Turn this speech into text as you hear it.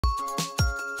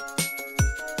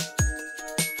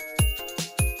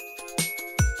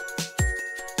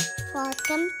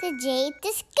Welcome to Jade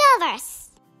Discovers.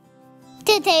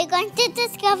 Today we're going to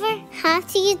discover how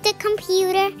to use the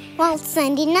computer while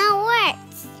sending out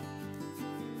words.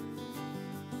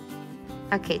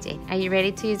 Okay, Jade, are you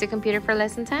ready to use the computer for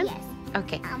lesson time? Yes.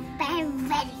 Okay. I'm very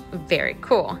ready. Very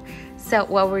cool. So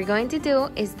what we're going to do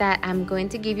is that I'm going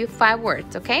to give you 5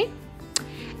 words, okay?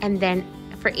 And then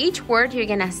for each word, you're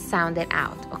gonna sound it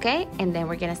out, okay? And then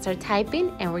we're gonna start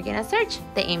typing and we're gonna search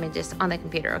the images on the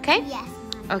computer, okay? Yes.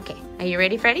 Okay, are you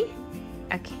ready, Freddie?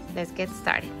 Okay, let's get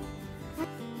started.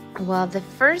 Well, the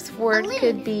first word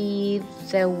could be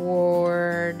the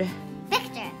word...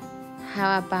 Victor.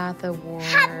 How about the word...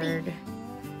 Happy.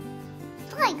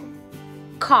 Tiger.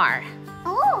 Car.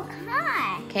 Oh,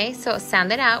 car. Okay, so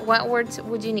sound it out. What words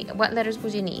would you need? What letters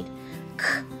would you need?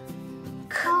 K,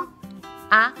 k,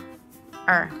 a,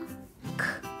 r, k,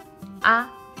 a,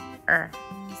 r.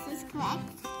 Is this correct?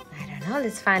 I don't know.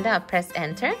 Let's find out. Press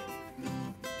enter.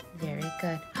 Very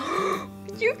good.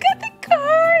 You got the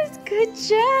cars. Good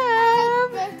job. I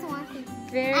like this one.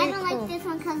 Very I don't cool. like this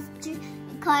one because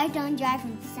cars don't drive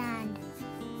in sand.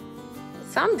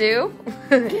 Some do.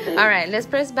 All right, let's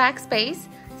press backspace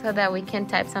so that we can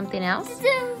type something else.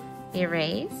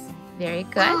 Erase. Very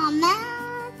good. Oh,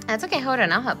 man. That's okay. Hold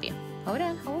on. I'll help you. Hold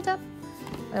on. Hold up.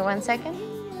 Wait 1 second.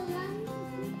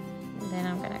 And then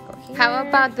I'm going to go here. How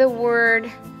about the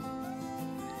word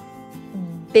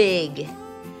big?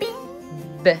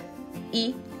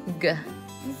 B-E-G.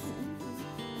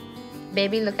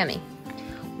 Baby, look at me.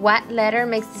 What letter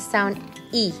makes the sound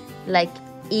E? Like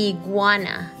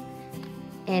iguana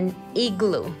and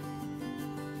igloo.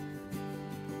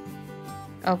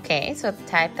 Okay, so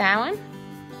type that one.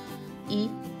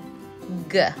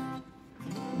 E-G.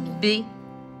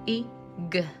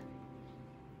 B-E-G.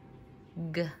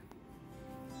 G.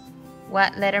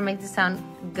 What letter makes the sound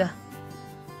G?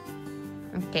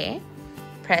 Okay.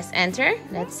 Press enter.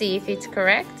 Let's see if it's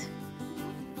correct.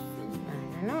 I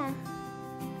don't know.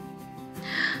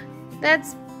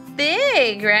 That's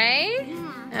big, right?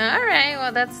 Yeah. All right.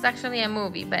 Well, that's actually a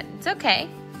movie, but it's okay.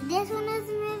 This one is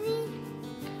a movie?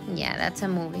 Yeah, that's a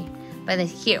movie. But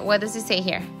here, what does it say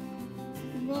here?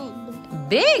 Big.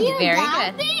 Big. You Very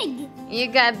got good. Big. You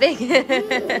got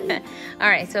big. All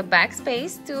right. So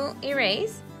backspace to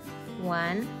erase.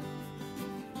 1,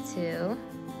 2.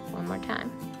 One more time.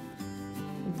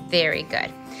 Very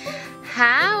good.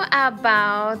 How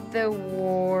about the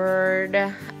word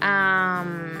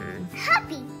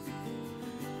Happy.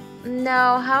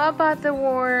 No, how about the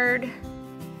word,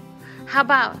 how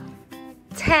about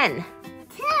 10?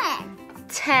 10.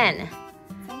 10.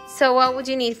 So what would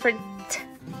you need for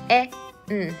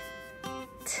t-e-n?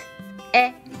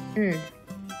 T-e-n.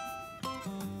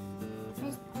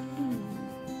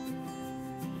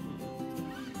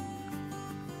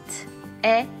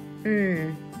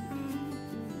 T-e-n.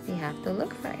 You have to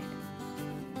look for it.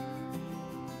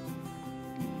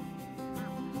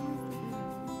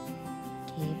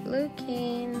 Keep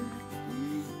looking.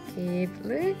 Keep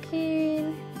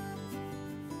looking.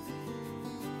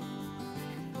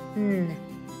 N.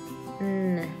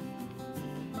 N.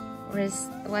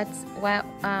 What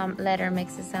letter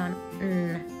makes the sound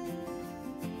N?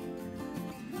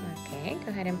 Okay, go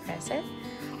ahead and press it.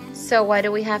 So what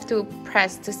do we have to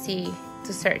press to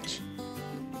search?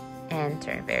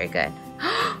 Enter. Very good.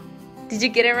 Did you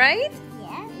get it right?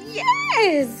 Yeah.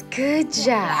 Yes. Good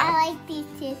job. I like these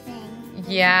 2 things.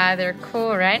 Yeah, they're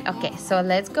cool, right? Okay, so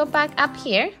let's go back up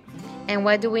here. And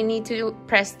what do we need to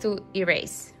press to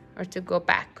erase or to go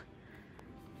back?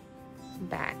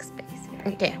 Backspace.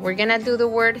 Okay, we're gonna do the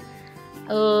word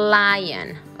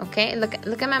lion. Okay, look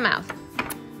at my mouth.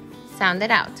 Sound it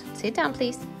out. Sit down,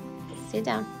 please. Sit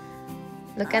down.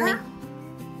 Look at me.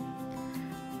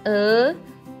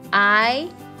 I-O-N.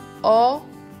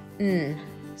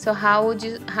 So how would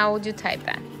you type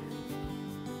that?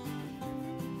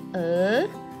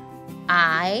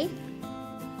 I-O-N.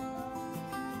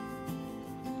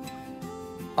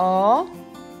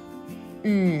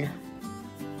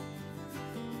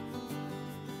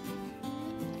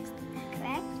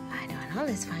 Correct? I don't know.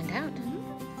 Let's find out.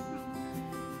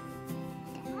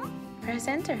 Press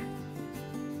enter.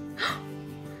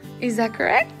 Is that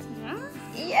correct?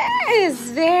 Yeah. Yes,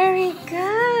 very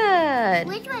good.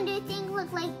 Which one do you think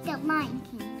looks like the Lion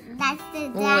King? That's the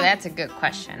Ooh, that's a good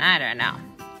question. I don't know.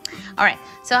 All right,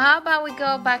 so how about we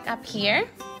go back up here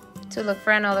to look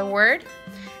for another word.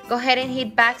 Go ahead and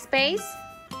hit backspace.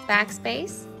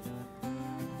 Backspace.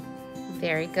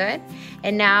 Very good.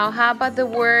 And now, how about the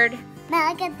word? Now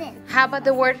look at this. How about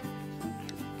the word?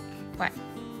 What?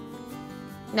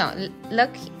 No,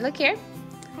 look here.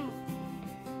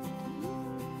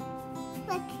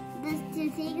 Look, this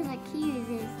saying the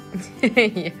Q's.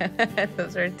 Yeah,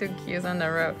 those are two Q's on the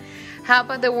road. How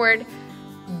about the word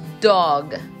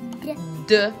dog?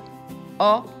 D-O-G.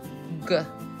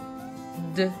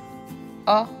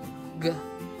 D-O-G.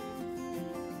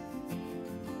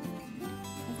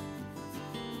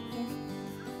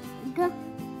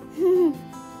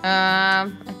 I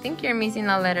think you're missing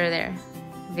a letter there.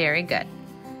 Very good.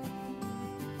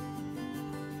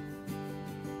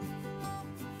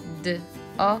 D-O-G.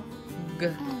 I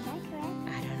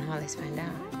don't know. Let's find out.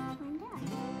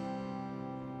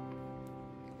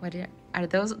 What are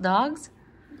those dogs?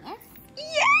 Yes.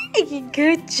 Yay!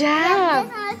 Good job.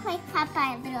 This one looks like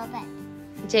Popeye a little bit.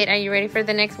 Jade, are you ready for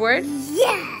the next word?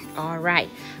 Yes. All right.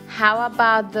 How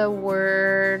about the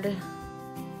word?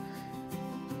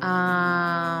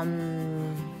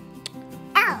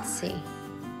 Let's see.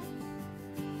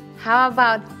 How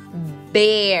about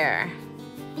bear?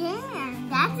 Yeah,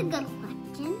 that's a good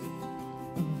question.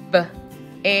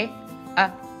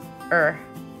 B-A-R.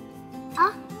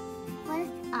 What is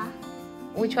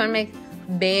Which one makes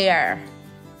bear?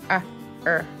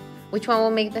 Which one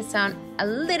will make the sound a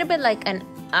little bit like an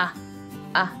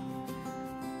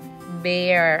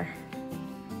bear?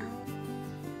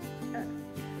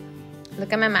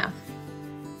 Look at my mouth.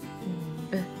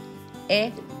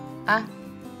 B-A-R.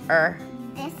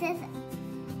 This is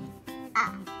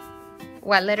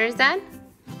What letter is that?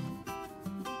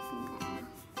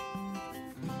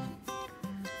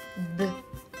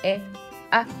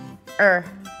 B-A-R.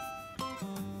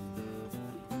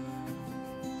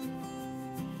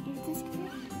 Is this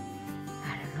correct? I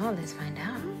don't know. Let's find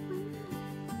out.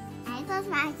 I close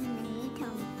my eyes and then you tell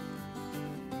me.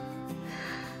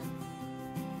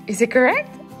 Is it correct?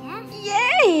 Yeah.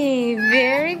 Yay!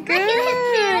 Very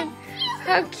good.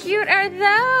 How cute are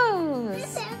those?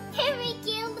 These are very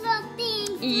cute little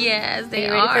things. Yes, they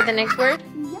are. Are You ready for the next word?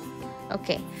 Yep.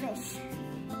 Okay. Fish.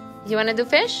 You want to do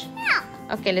fish? Yeah.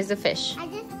 Okay, let's do fish. I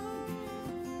just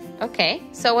Okay,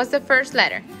 so what's the first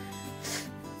letter?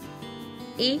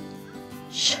 E,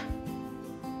 sh.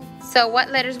 So what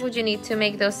letters would you need to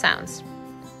make those sounds?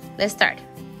 Let's start.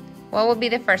 What will be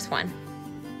the first one?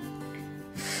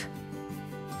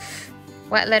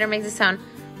 What letter makes the sound?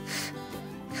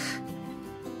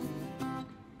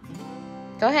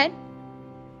 Go ahead.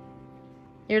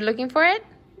 You're looking for it?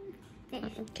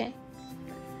 Okay.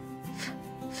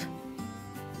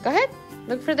 Go ahead.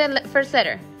 Look for the first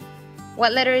letter.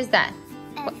 What letter is that?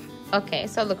 F. Okay,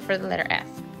 so look for the letter F.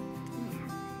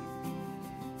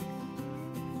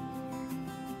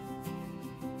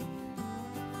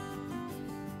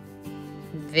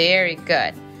 Very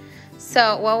good.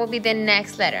 So what will be the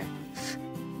next letter?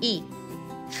 E.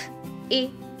 E.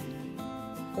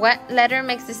 What letter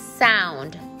makes the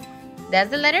sound? That's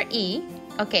the letter E.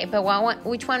 Okay, but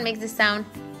which one makes the sound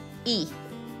E?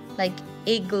 Like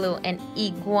igloo and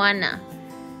iguana.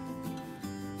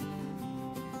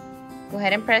 Go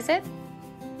ahead and press it.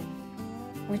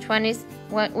 Which one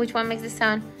makes the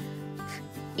sound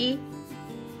E?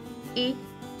 E.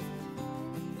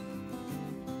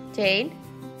 Jade?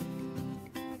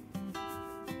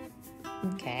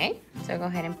 Okay, so go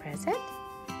ahead and press it.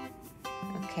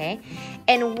 Okay,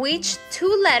 and which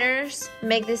two letters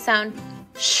make the sound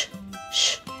sh,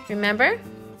 sh? Remember?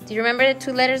 Do you remember the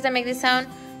two letters that make the sound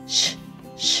sh,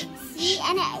 sh? C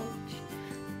and H.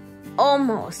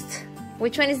 Almost.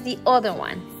 Which one is the other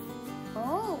one?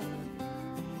 Oh.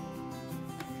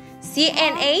 C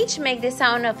and H make the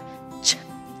sound of ch,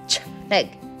 ch,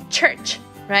 like church,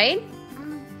 right?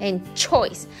 And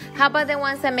choice. How about the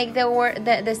ones that make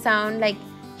the sound like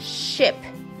ship?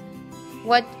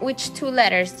 Which two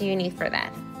letters do you need for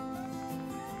that?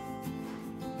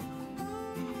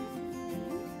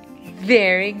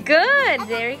 Very good.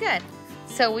 Very good.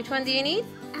 So which one do you need?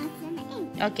 S and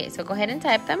H. Okay, so go ahead and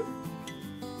type them.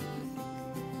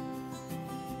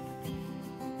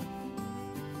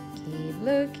 Keep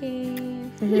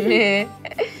looking.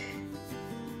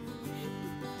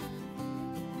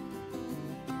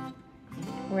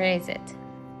 Where is it?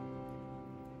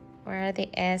 Where are the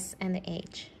S and the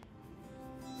H?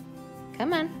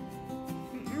 Come on.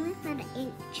 I only said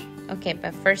H. Okay,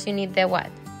 but first you need the what?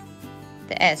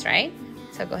 The S, right?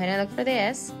 So go ahead and look for the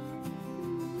S.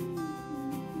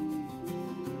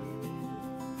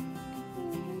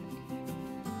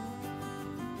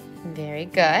 Very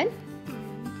good.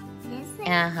 This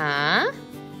Uh-huh.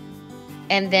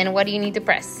 And then what do you need to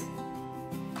press?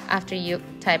 After you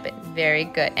type it. Very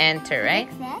good. Enter, right?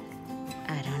 Correct?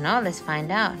 I don't know. Let's find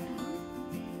out.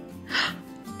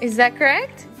 Is that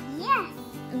correct? Yes.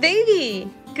 Baby,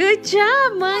 good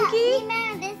job, monkey. Yeah,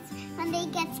 remember this when they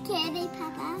get scared, they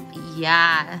pop out?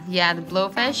 Yeah, the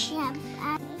blowfish. Yeah,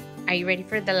 Are you ready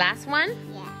for the last one?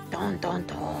 Yeah. Dun, dun,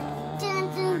 dun. Dun,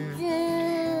 dun,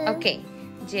 dun. Okay,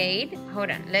 Jade, hold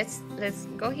on. Let's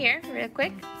go here real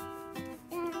quick.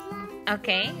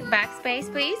 Okay,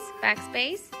 backspace, please.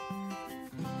 Backspace.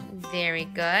 Very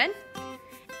good.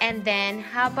 And then,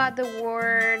 how about the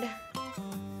word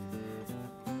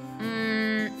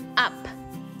up?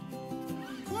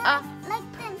 Yeah, Up. like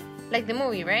Like the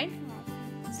movie, right?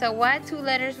 So what 2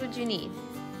 letters would you need?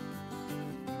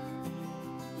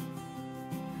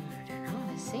 I don't know.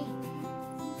 Let's see.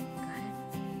 Go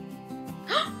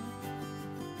ahead.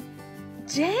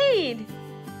 Jade!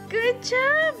 Good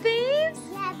job, babes!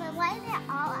 Yeah, but why is it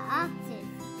all up?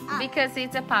 Because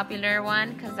it's a popular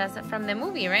one, because that's from the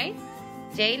movie, right?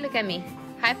 Jade, look at me.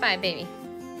 High five, baby.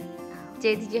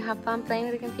 Jade, did you have fun playing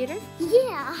with the computer?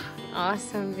 Yeah.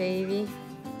 Awesome, baby.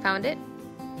 Found it?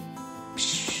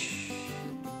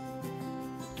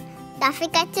 Don't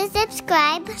forget to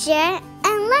subscribe, share,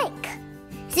 and like.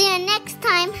 See you next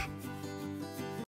time.